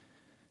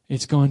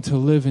 It's going to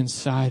live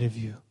inside of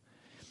you.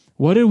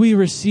 What did we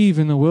receive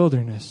in the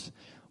wilderness?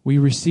 We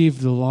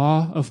received the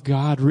law of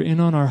God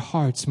written on our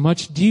hearts,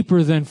 much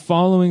deeper than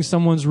following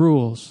someone's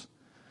rules.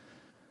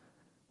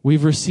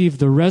 We've received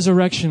the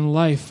resurrection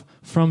life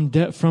from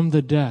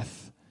the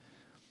death.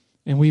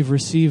 And we've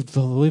received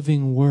the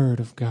living word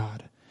of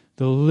God.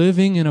 The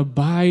living and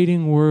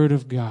abiding word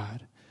of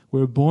God.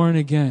 We're born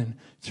again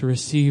to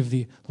receive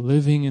the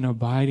living and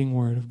abiding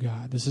word of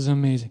God. This is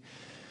amazing.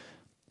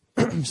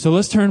 So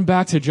let's turn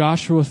back to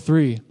Joshua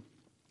 3.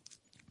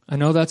 I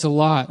know that's a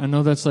lot. I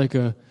know that's like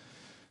a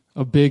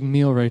big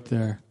meal right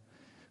there.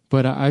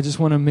 But I just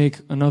want to make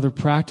another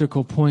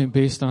practical point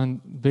based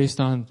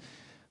on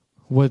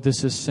what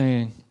this is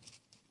saying.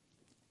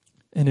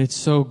 And it's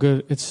so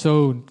good. It's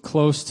so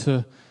close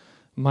to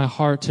my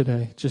heart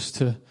today just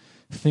to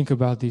think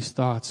about these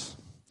thoughts.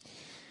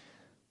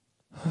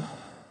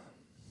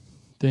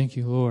 Thank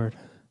you, Lord.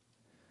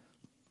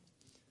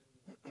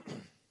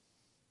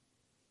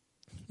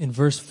 In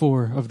verse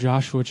 4 of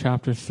Joshua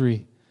chapter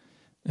 3,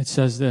 it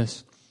says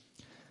this,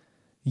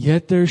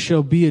 "Yet there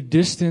shall be a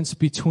distance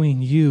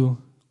between you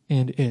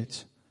and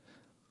it,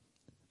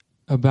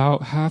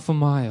 about 1/2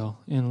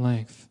 mile in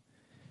length.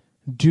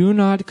 Do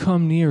not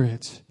come near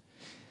it,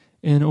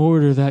 in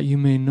order that you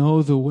may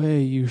know the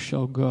way you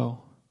shall go."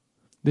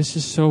 This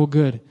is so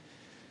good.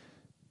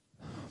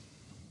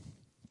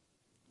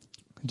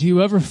 Do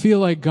you ever feel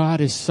like God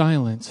is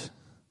silent?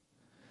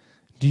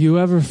 Do you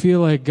ever feel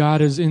like God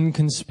is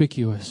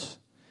inconspicuous?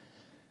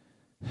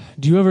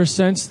 Do you ever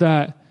sense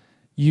that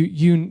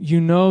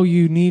you know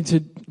you need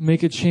to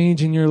make a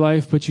change in your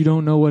life, but you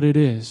don't know what it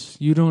is?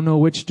 You don't know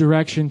which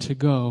direction to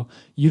go.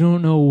 You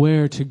don't know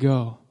where to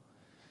go.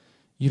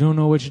 You don't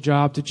know which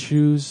job to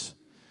choose.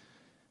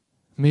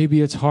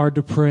 Maybe it's hard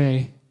to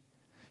pray,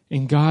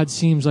 and God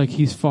seems like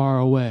He's far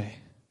away.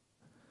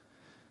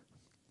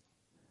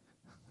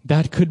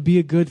 That could be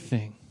a good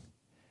thing.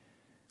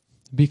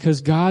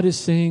 Because God is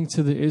saying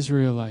to the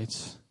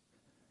Israelites,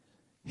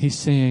 He's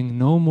saying,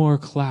 no more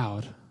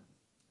cloud,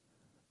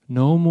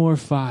 no more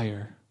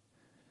fire.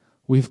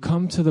 We've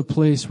come to the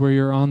place where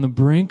you're on the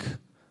brink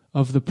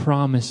of the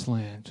promised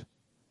land.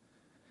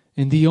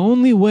 And the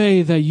only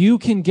way that you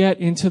can get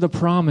into the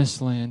promised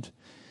land,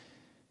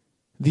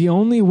 the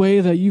only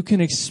way that you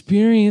can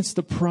experience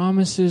the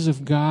promises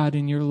of God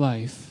in your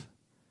life,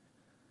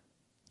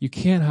 you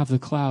can't have the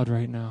cloud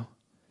right now.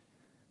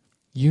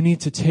 You need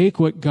to take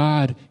what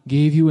God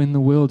gave you in the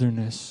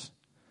wilderness,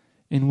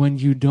 and when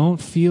you don't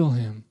feel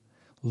Him,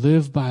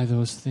 live by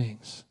those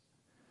things.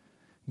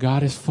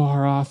 God is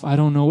far off. I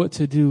don't know what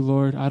to do,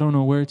 Lord. I don't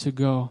know where to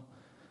go.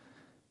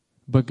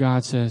 But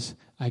God says,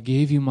 I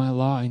gave you my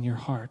law in your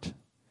heart.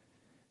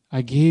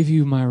 I gave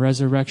you my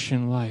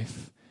resurrection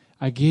life.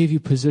 I gave you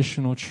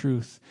positional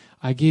truth.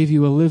 I gave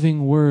you a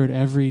living word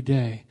every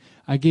day.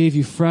 I gave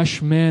you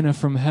fresh manna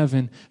from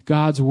heaven,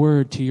 God's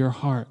word to your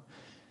heart.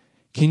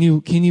 Can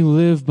you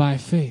live by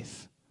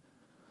faith?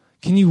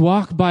 Can you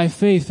walk by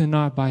faith and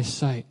not by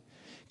sight?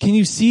 Can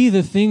you see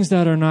the things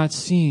that are not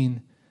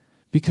seen?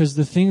 Because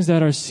the things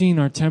that are seen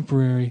are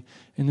temporary,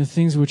 and the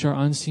things which are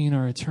unseen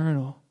are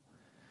eternal.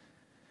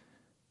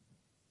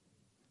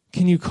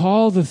 Can you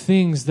call the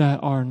things that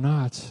are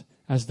not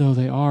as though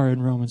they are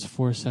in Romans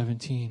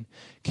 4:17?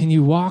 Can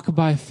you walk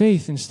by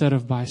faith instead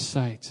of by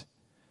sight?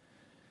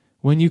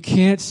 When you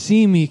can't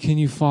see me, can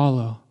you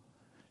follow?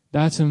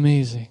 That's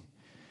amazing.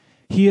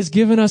 He has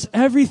given us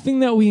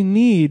everything that we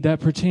need that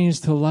pertains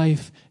to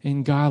life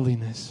and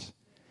godliness,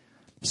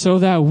 so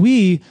that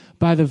we,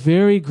 by the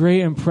very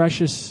great and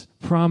precious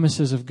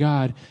promises of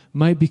God,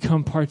 might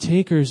become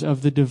partakers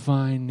of the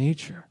divine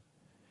nature.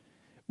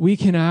 We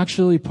can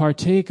actually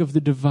partake of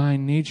the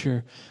divine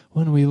nature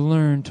when we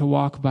learn to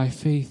walk by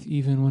faith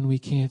even when we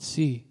can't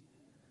see.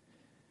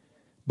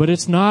 But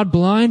it's not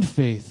blind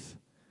faith.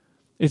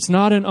 It's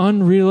not an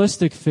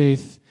unrealistic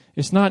faith.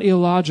 It's not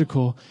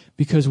illogical,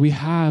 because we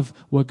have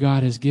what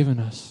God has given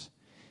us.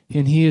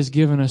 And He has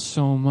given us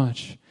so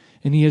much.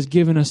 And He has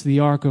given us the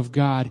ark of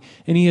God.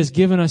 And He has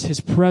given us His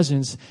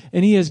presence.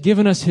 And He has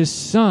given us His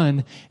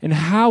Son. And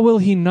how will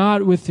He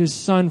not with His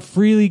Son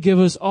freely give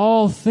us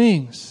all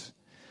things?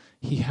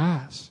 He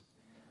has.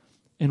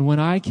 And when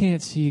I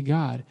can't see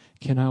God,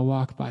 can I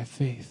walk by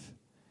faith?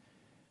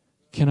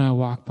 Can I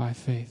walk by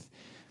faith?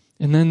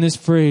 And then this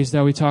phrase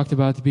that we talked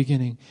about at the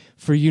beginning,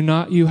 for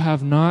you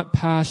have not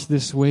passed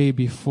this way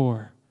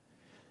before.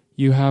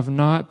 You have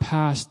not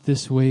passed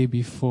this way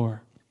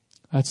before.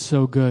 That's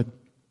so good.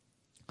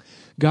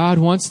 God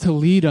wants to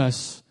lead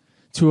us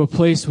to a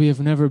place we have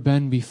never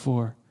been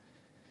before.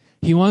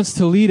 He wants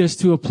to lead us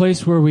to a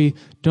place where we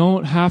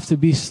don't have to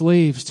be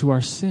slaves to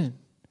our sin.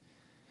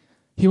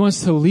 He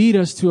wants to lead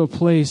us to a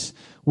place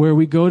where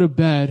we go to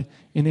bed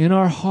and in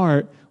our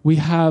heart we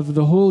have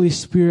the Holy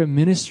Spirit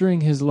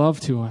ministering His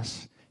love to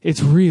us.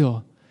 It's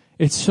real.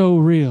 It's so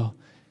real.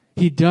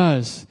 He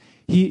does.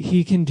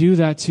 He can do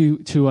that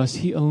to us.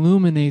 He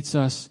illuminates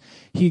us.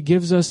 He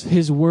gives us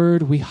His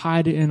word. We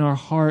hide it in our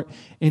heart,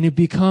 and it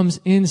becomes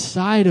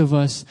inside of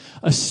us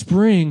a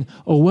spring,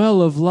 a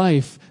well of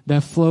life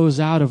that flows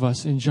out of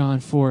us in John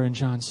 4 and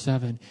John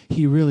 7.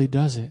 He really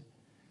does it.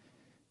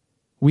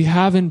 We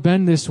haven't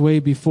been this way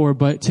before,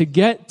 but to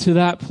get to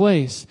that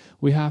place,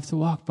 we have to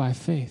walk by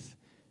faith.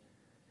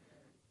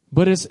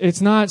 But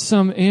it's not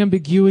some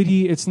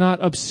ambiguity. It's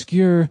not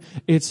obscure.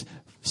 It's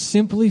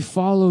simply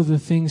follow the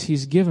things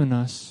He's given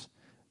us.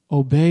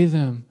 Obey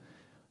them.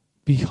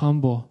 Be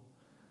humble.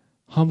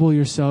 Humble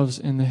yourselves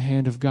in the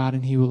hand of God,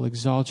 and He will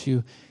exalt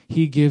you.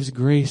 He gives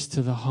grace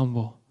to the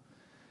humble.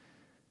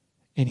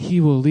 And He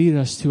will lead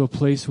us to a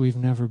place we've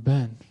never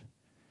been.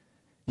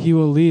 He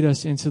will lead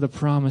us into the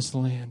promised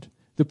land,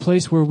 the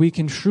place where we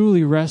can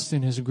truly rest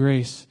in His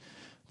grace,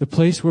 the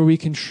place where we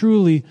can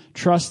truly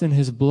trust in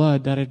His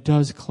blood, that it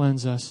does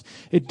cleanse us.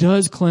 It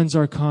does cleanse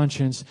our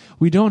conscience.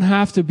 We don't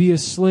have to be a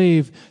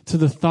slave to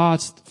the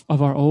thoughts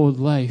of our old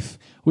life.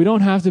 We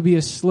don't have to be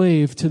a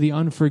slave to the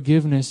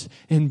unforgiveness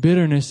and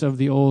bitterness of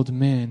the old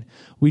man.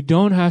 We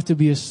don't have to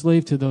be a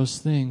slave to those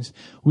things.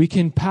 We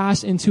can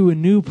pass into a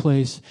new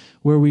place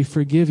where we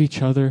forgive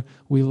each other,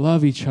 we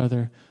love each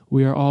other,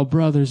 we are all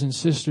brothers and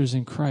sisters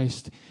in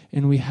Christ,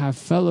 and we have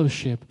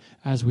fellowship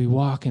as we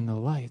walk in the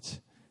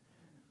light.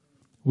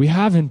 We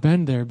haven't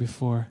been there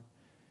before.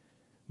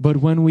 But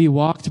when we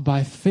walked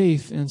by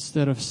faith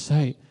instead of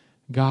sight,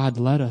 God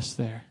led us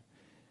there.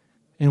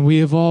 And we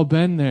have all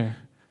been there.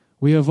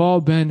 We have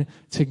all been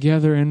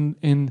together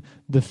in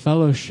the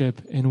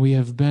fellowship, and we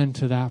have been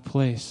to that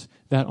place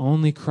that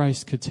only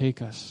Christ could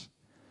take us.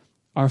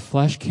 Our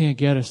flesh can't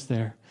get us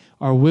there.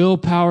 Our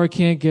willpower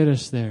can't get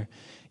us there.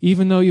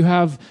 Even though you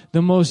have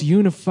the most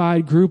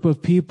unified group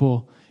of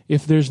people,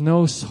 if there's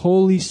no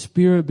Holy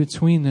Spirit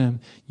between them,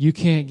 you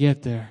can't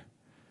get there.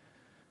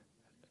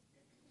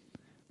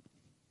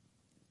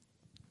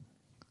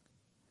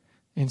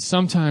 And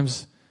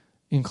sometimes,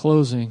 in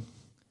closing,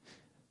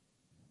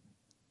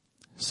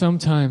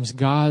 sometimes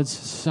God's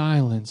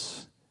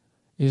silence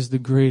is the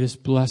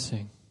greatest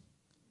blessing.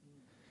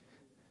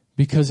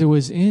 Because it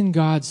was in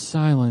God's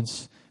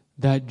silence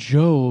that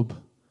Job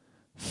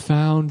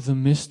found the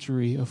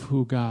mystery of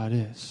who God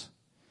is.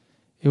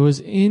 It was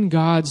in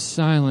God's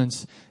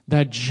silence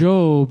that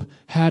Job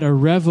had a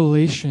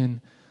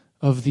revelation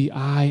of the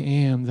I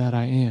am that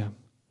I am.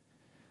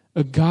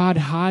 A God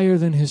higher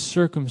than his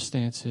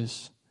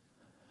circumstances.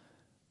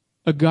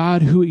 A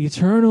God who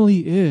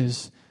eternally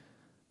is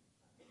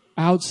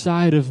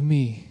outside of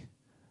me.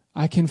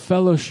 I can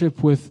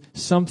fellowship with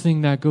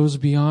something that goes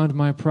beyond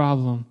my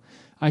problem.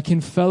 I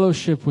can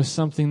fellowship with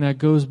something that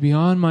goes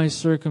beyond my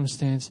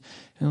circumstance.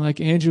 And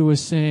like Andrew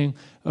was saying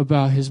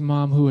about his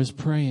mom who was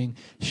praying,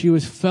 she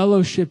was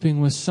fellowshipping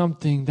with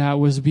something that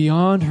was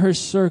beyond her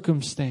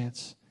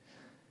circumstance.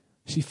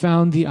 She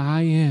found the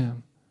I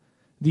am,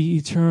 the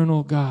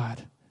eternal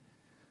God,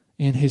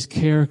 and His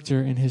character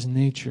and His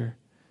nature.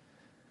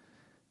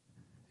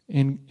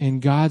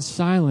 And God's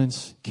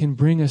silence can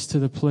bring us to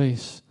the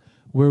place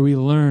where we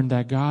learn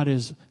that God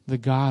is the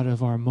God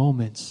of our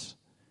moments.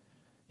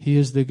 He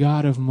is the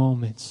God of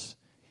moments.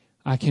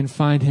 I can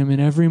find Him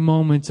in every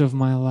moment of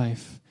my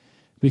life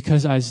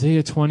because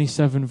Isaiah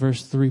 27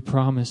 verse 3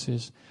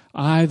 promises,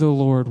 I, the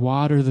Lord,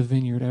 water the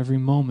vineyard every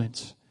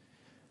moment.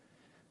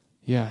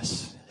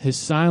 Yes, His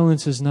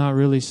silence is not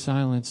really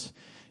silence.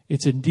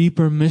 It's a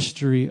deeper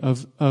mystery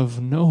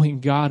of knowing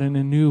God in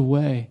a new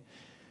way.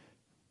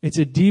 It's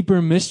a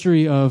deeper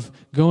mystery of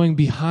going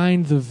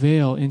behind the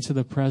veil into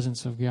the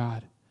presence of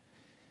God.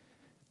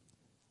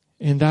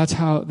 And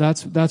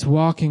that's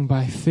walking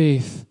by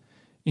faith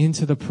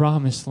into the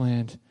promised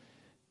land.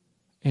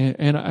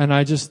 And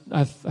I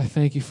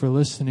thank you for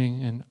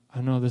listening. And I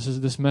know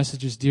this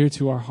message is dear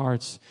to our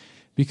hearts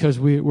because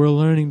we're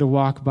learning to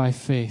walk by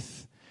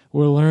faith.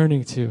 We're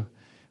learning to.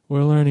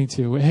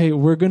 Hey,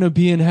 we're going to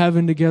be in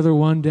heaven together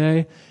one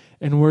day,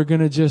 and we're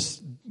going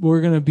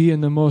to be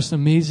in the most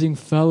amazing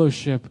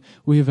fellowship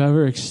we've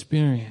ever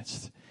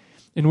experienced.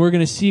 And we're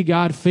going to see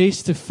God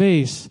face to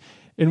face,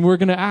 and we're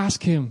going to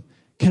ask Him,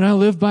 can I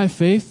live by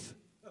faith?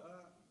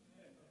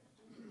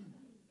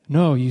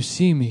 No, you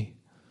see me.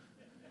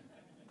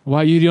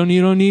 Why? You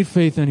don't need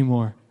faith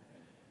anymore.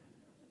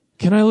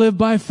 Can I live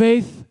by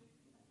faith?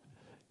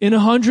 In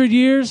 100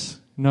 years?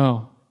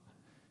 No.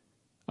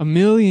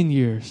 1,000,000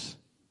 years?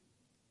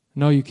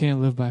 No, you can't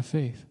live by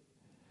faith.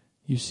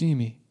 You see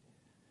me.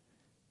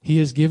 He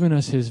has given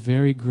us His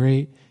very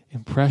great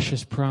and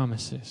precious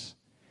promises.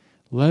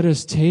 Let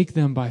us take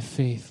them by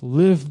faith,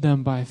 live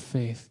them by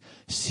faith,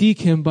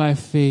 seek Him by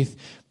faith,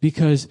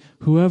 because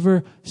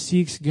whoever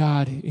seeks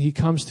God, he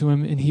comes to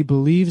Him and he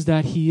believes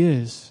that He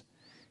is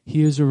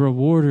a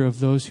rewarder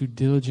of those who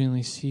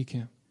diligently seek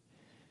Him.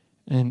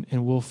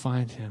 And we'll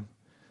find Him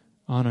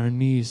on our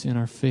knees, in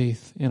our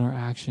faith, in our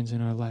actions,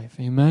 in our life.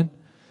 Amen?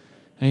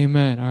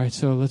 Amen. All right,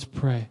 so let's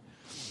pray.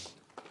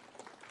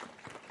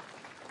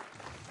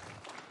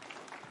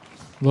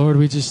 Lord,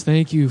 we just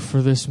thank You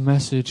for this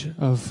message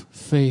of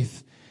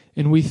faith.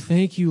 And we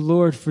thank You,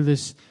 Lord, for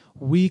this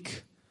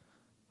week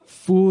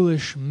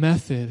foolish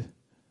method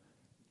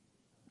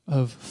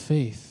of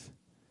faith,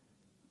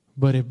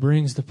 but it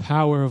brings the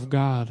power of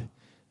God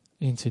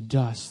into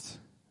dust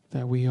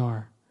that we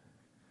are.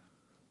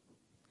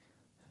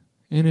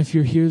 And if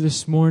you're here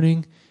this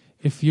morning,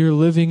 if you're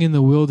living in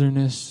the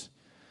wilderness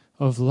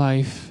of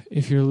life,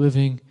 if you're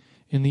living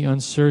in the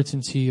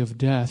uncertainty of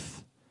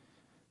death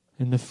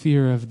and the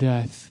fear of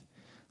death,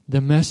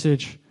 the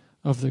message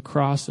of the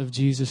cross of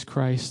Jesus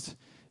Christ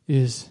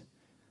is,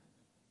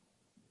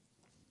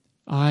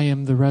 I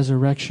am the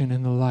resurrection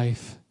and the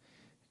life,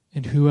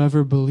 and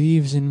whoever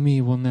believes in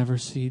me will never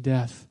see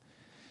death.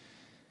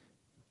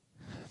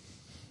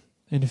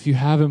 And if you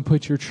haven't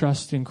put your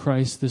trust in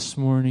Christ this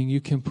morning, you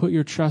can put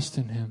your trust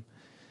in Him.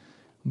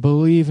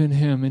 Believe in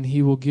Him, and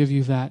He will give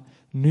you that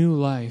new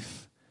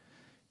life.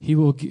 He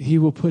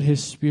will put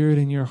His Spirit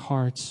in your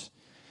hearts,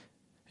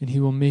 and He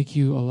will make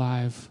you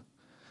alive.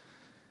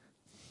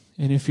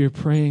 And if you're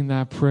praying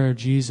that prayer,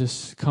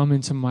 Jesus, come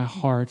into my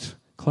heart,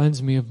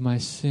 cleanse me of my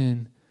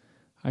sin,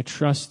 I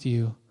trust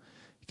you.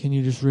 Can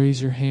you just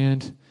raise your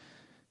hand?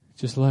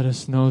 Just let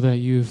us know that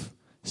you've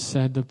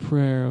said the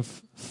prayer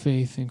of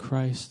faith in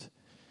Christ.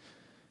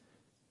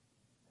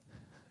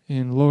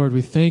 And Lord,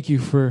 we thank you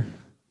for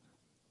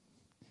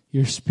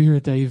your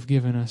Spirit that you've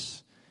given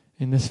us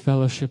in this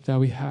fellowship that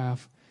we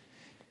have.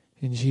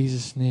 In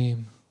Jesus'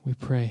 name we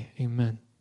pray. Amen.